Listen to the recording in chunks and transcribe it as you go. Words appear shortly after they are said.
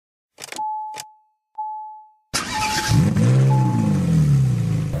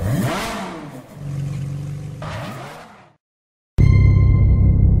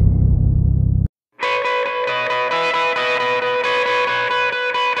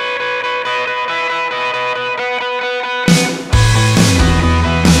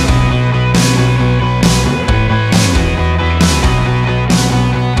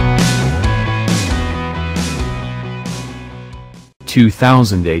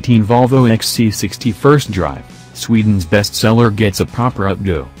(2018) Volvo XC60 First Drive, Sweden's bestseller gets a proper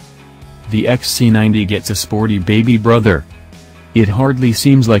Updo. The XC90 gets a sporty baby brother. It hardly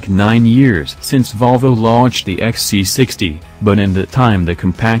seems like 9 years since Volvo launched the XC60, but in that time the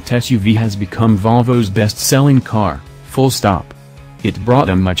compact SUV has become Volvo's best-selling car, full stop. It brought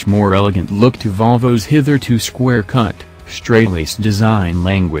a much more elegant look to Volvo's hitherto square-cut, straight-laced design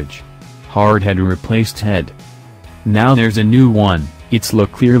language. Hard head replaced head. Now there's a new one, its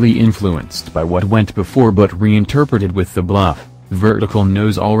look clearly influenced by what went before but reinterpreted with the bluff, vertical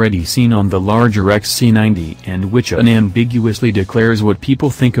nose already seen on the larger XC90 and which unambiguously declares what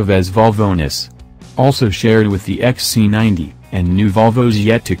people think of as Volvo-ness. Also shared with the XC90, and new Volvos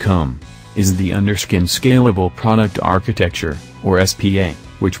yet to come, is the underskin scalable product architecture, or SPA,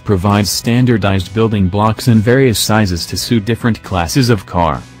 which provides standardized building blocks in various sizes to suit different classes of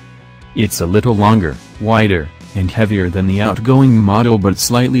car. It's a little longer, wider, and heavier than the outgoing model but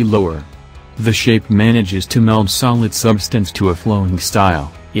slightly lower. The shape manages to meld solid substance to a flowing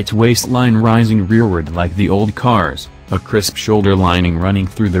style, its waistline rising rearward like the old cars, a crisp shoulder lining running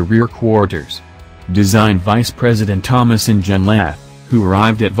through the rear quarters. Design Vice President Thomas Ingenlath, who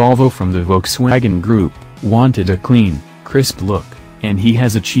arrived at Volvo from the Volkswagen Group, wanted a clean, crisp look, and he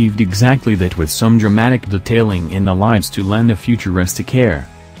has achieved exactly that with some dramatic detailing in the lights to lend a futuristic air.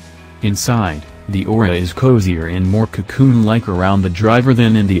 Inside, the aura is cozier and more cocoon-like around the driver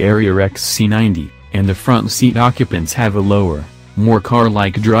than in the Area XC90, and the front seat occupants have a lower, more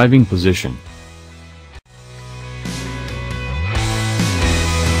car-like driving position.